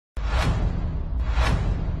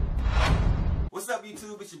up,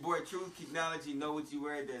 YouTube? It's your boy Truth. Keep knowledge. You know what you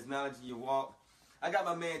wear. There's knowledge in your walk. I got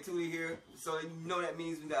my man Tootie here, so you know that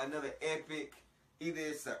means we got another epic. Either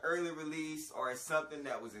it's an early release or it's something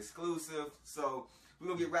that was exclusive. So we're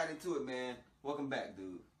gonna get right into it, man. Welcome back,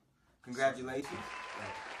 dude. Congratulations.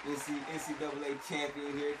 NCAA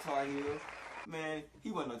champion here, Tar Heel. Man,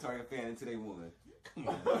 he wasn't a Tar Heel fan until they won. Come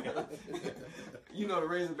on, man. You know the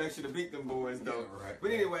Razorbacks should have beat them boys, though. Yeah, right,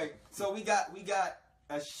 but anyway, so we got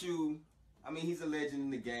a shoe. I mean, he's a legend in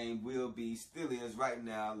the game. Will be, still is right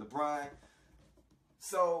now. LeBron.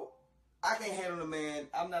 So I can't handle the man.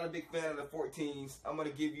 I'm not a big fan of the 14s. I'm gonna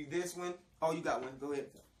give you this one. Oh, you got one. Go ahead.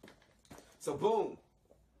 So boom,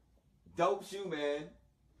 dope shoe, man.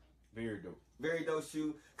 Very dope. Very dope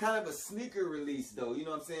shoe. Kind of a sneaker release, though. You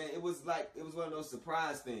know what I'm saying? It was one of those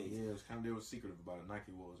surprise things. Yeah, it was kind of, they were secretive about it.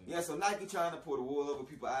 Nike was. Yeah, so Nike trying to pull the wool over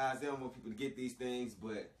people's eyes. They don't want people to get these things,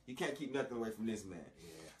 but you can't keep nothing away from this man. Yeah.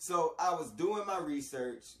 So I was doing my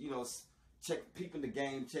research, you know, peeping the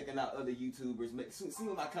game, checking out other YouTubers, seeing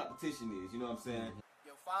what my competition is. You know what I'm saying?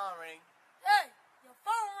 Your phone ring. Hey, your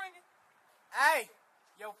phone ringing. Hey,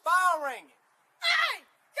 your phone ringing. Hey,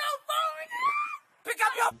 your phone ringing. Pick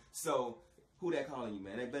up your. So. Who that calling you,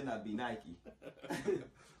 man? They better not be Nike.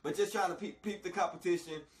 But just trying to peep the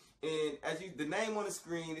competition. And as the name on the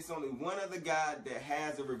screen, it's only one other guy that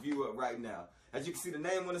has a review up right now. As you can see the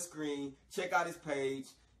name on the screen, check out his page.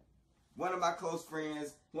 One of my close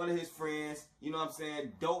friends, one of his friends, you know what I'm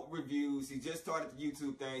saying? Dope reviews. He just started the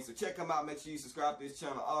YouTube thing. So check him out. Make sure you subscribe to his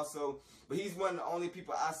channel also. But he's one of the only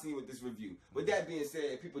people I seen with this review. With that being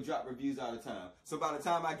said, people drop reviews all the time. So by the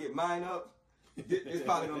time I get mine up, it's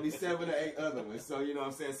probably going to be 7 or 8 other ones. So, you know what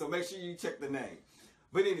I'm saying? So, make sure you check the name.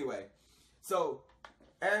 But anyway, so,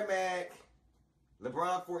 Air Mag,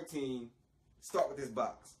 LeBron 14, start with this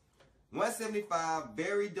box. 175,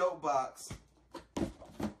 very dope box.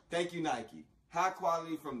 Thank you, Nike. High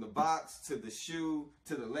quality from the box to the shoe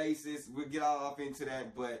to the laces. We'll get all off into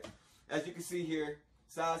that. But, as you can see here,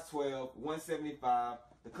 size 12, 175.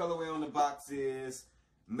 The colorway on the box is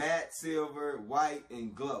matte, silver, white,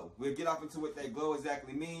 and glow. We'll get off into what that glow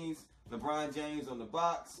exactly means. LeBron James on the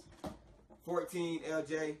box. 14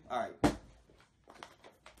 LJ. Alright.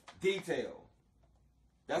 Detail.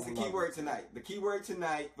 That's the key word tonight. The key word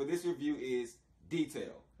tonight for this review is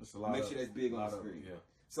detail. Make sure that's big on the screen. Yeah.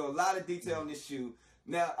 So a lot of detail on this shoe.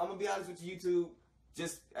 Now, I'm going to be honest with you, YouTube.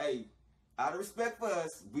 Just, hey, out of respect for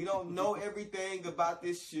us, we don't know everything about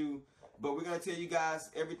this shoe. But we're going to tell you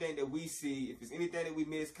guys everything that we see. If there's anything that we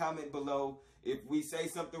miss, comment below. If we say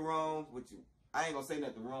something wrong, which I ain't going to say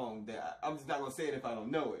nothing wrong. I'm just not going to say it if I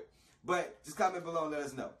don't know it. But just comment below and let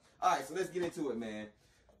us know. All right, so let's get into it, man.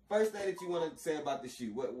 First thing that you want to say about the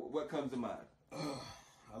shoe, what comes to mind?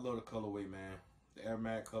 I love the colorway, man. The Air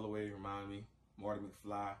Mag colorway remind me Marty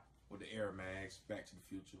McFly with the Air Mags, Back to the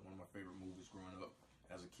Future, one of my favorite movies growing up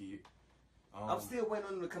as a kid. I'm still waiting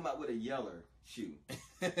on them to come out with a yeller shoe.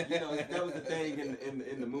 You know, that was the thing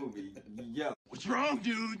in the movie. Yellow. What's wrong,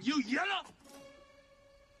 dude? You yellow?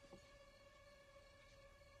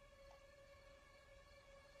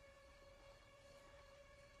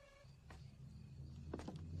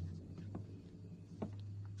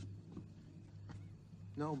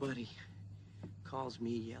 Nobody calls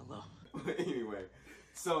me yellow. Anyway,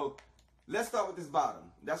 so let's start with this bottom.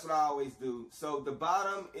 That's what I always do. So the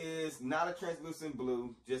bottom is not a translucent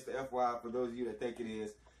blue, just the FYI for those of you that think it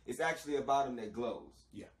is. It's actually a bottom that glows.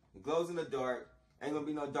 Yeah. It glows in the dark. Ain't gonna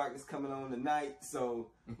be no darkness coming on tonight,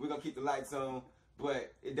 so we're gonna keep the lights on.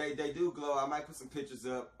 But they do glow. I might put some pictures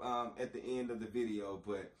up at the end of the video.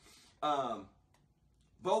 But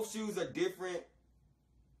both shoes are different.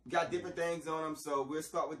 Got different things on them, so we'll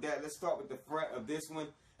start with that. Let's start with the front of this one.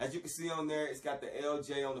 As you can see on there, it's got the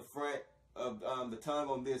LJ on the front of the tongue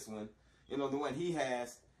on this one. And on the one he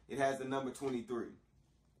has, it has the number 23.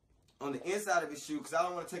 On the inside of his shoe, because I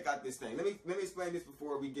don't want to take out this thing. Let me explain this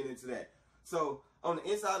before we get into that. So on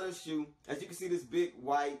the inside of the shoe, as you can see, this big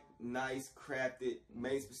white, nice, crafted,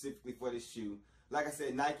 made specifically for this shoe. Like I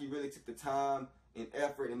said, Nike really took the time and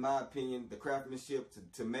effort, in my opinion, the craftsmanship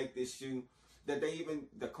to make this shoe. That they even,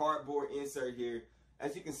 the cardboard insert here,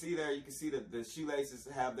 as you can see there, you can see that the shoelaces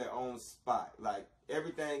have their own spot. Like,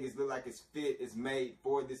 everything look like it's made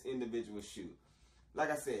for this individual shoe.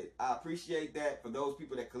 Like I said, I appreciate that. For those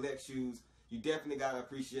people that collect shoes, you definitely got to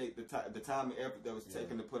appreciate the time and effort that was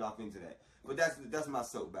taken to put off into that. But that's my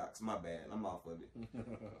soapbox. My bad. I'm off of it.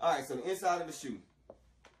 All right, so the inside of the shoe.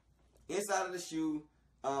 Inside of the shoe,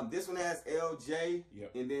 this one has LJ,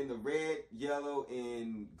 and then the red, yellow,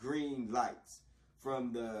 and green lights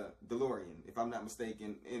from the DeLorean, if I'm not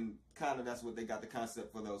mistaken. And kind of that's what they got the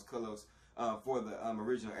concept for those colors for the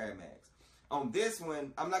original Air Mags. On this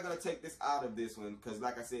one, I'm not going to take this out of this one because,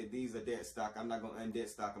 like I said, these are dead stock. I'm not going to undead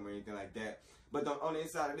stock them or anything like that. But on the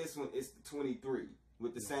inside of this one, it's the 23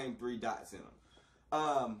 with the same 3 dots in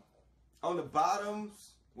them. On the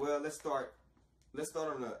bottoms, well, let's start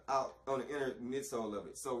on the inner midsole of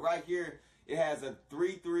it. So right here, it has a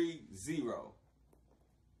 330.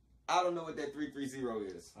 I don't know what that 330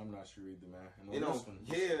 is. I'm not sure either, man. And You on know, this one,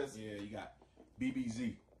 here's yeah, you got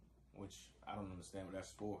BBZ, which I don't understand what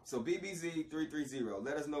that's for. so BBZ 330.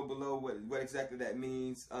 Let us know below what exactly that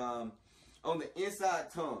means. On the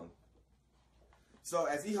inside tongue. So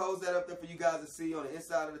as he holds that up there for you guys to see, on the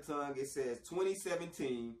inside of the tongue, it says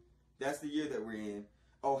 2017. That's the year that we're in.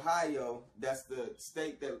 Ohio, that's the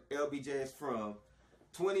state that LBJ is from.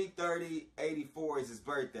 2030-84 is his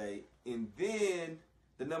birthday. And then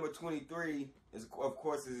the number 23 is, of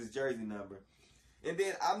course, is his jersey number. And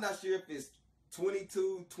then I'm not sure if it's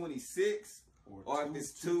 22-26 or if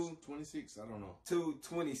it's 26. I don't know.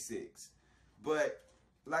 226. But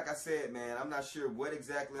like I said, man, I'm not sure what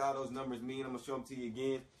exactly all those numbers mean. I'm gonna show them to you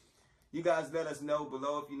again. You guys let us know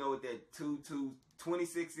below if you know what that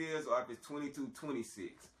 2226 is or if it's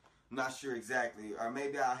 2226. I'm not sure exactly, or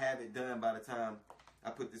maybe I'll have it done by the time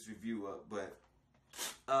I put this review up. But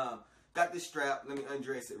got this strap. Let me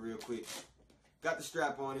undress it real quick. Got the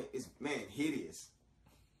strap on it. It's, man, hideous.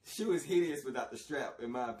 Shoe is hideous without the strap,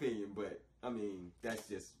 in my opinion. But I mean, that's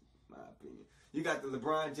just my opinion. You got the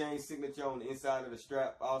LeBron James signature on the inside of the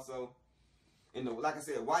strap also. And the, like I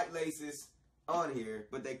said, white laces on here,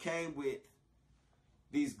 but they came with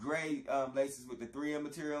these gray laces with the 3M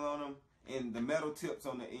material on them and the metal tips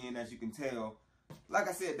on the end, as you can tell. Like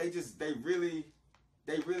I said, they really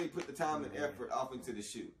put the time and effort off into the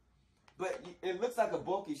shoe. But it looks like a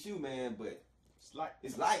bulky shoe, man, but It's light.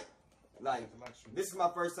 it's light. Like, this is my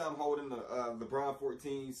first time holding the LeBron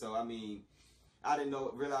 14, so I mean, I didn't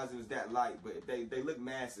realize it was that light, but they look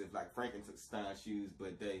massive, like Frankenstein shoes,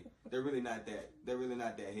 but they're really not that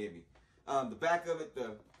heavy. The back of it,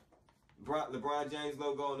 the LeBron James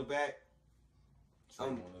logo on the back. Same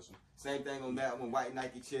on this one. Same thing on that one, white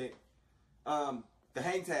Nike check. The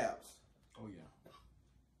hang tabs. Oh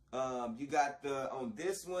yeah. You got on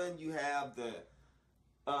this one you have the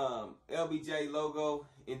LBJ logo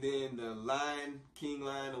and then the king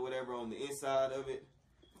line or whatever on the inside of it.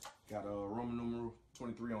 Got a Roman numeral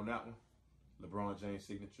 23 on that one. LeBron James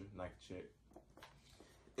signature, Nike check.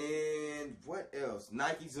 And what else?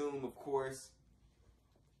 Nike Zoom, of course.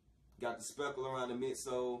 Got the speckle around the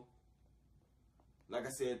midsole. Like I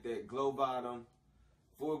said, that glow bottom,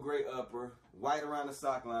 full gray upper, white around the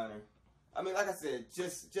sock liner. I mean, like I said,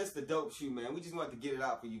 just a dope shoe, man. We just wanted to get it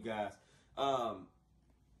out for you guys. On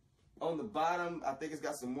the bottom, I think it's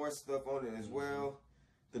got some more stuff on it as well.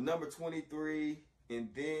 The number 23, and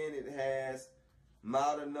then it has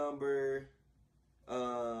model number,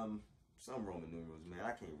 some Roman numerals, man.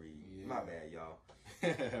 I can't read. Yeah. My bad, y'all.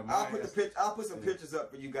 I'll put some pictures up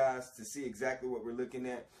for you guys to see exactly what we're looking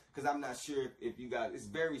at, because I'm not sure if you guys, it's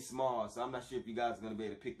very small, so I'm not sure if you guys are going to be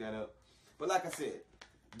able to pick that up. But like I said,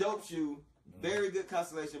 dope shoe, very good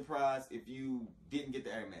consolation prize if you didn't get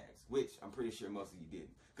the Air Max, which I'm pretty sure most of you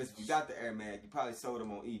didn't. Because if you got the Air Mag, you probably sold them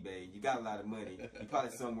on eBay. You got a lot of money. You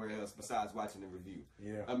probably somewhere else besides watching the review.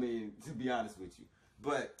 Yeah. I mean, to be honest with you.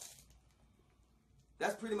 But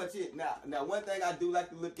that's pretty much it. Now one thing I do like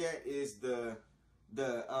to look at is the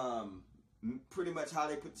pretty much how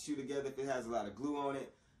they put the shoe together. If it has a lot of glue on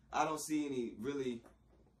it, I don't see any really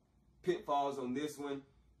pitfalls on this one.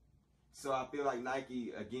 So I feel like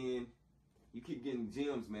Nike, again, you keep getting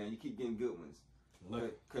gems, man. You keep getting good ones.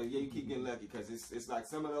 You keep getting lucky, because it's like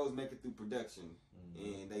some of those make it through production,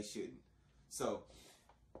 and they shouldn't. So,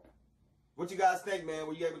 what you guys think, man?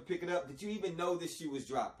 Were you able to pick it up? Did you even know this shoe was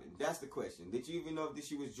dropping? That's the question. Did you even know if this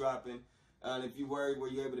shoe was dropping? If you were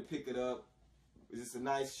you able to pick it up? Is this a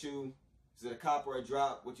nice shoe? Is it a cop or a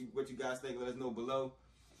drop? What you guys think? Let us know below.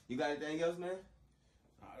 You got anything else, man?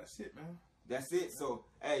 That's it, man. That's it. So,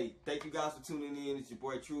 hey, thank you guys for tuning in. It's your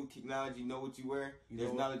boy True. Keep knowledge. You know what you wear.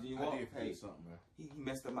 There's knowledge you want. I did forget something, man. He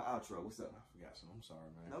messed up my outro. What's up? I forgot something. I'm sorry,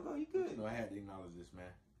 man. No, you good. No, I had to acknowledge this,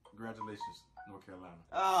 man. Congratulations, North Carolina.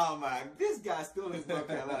 Oh, my. This guy's still in his North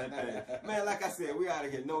Carolina thing. Man, like I said, we out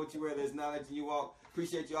of here. Know what you wear. There's knowledge in you walk.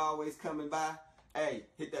 Appreciate you always coming by. Hey,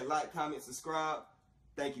 hit that like, comment, subscribe.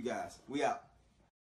 Thank you, guys. We out.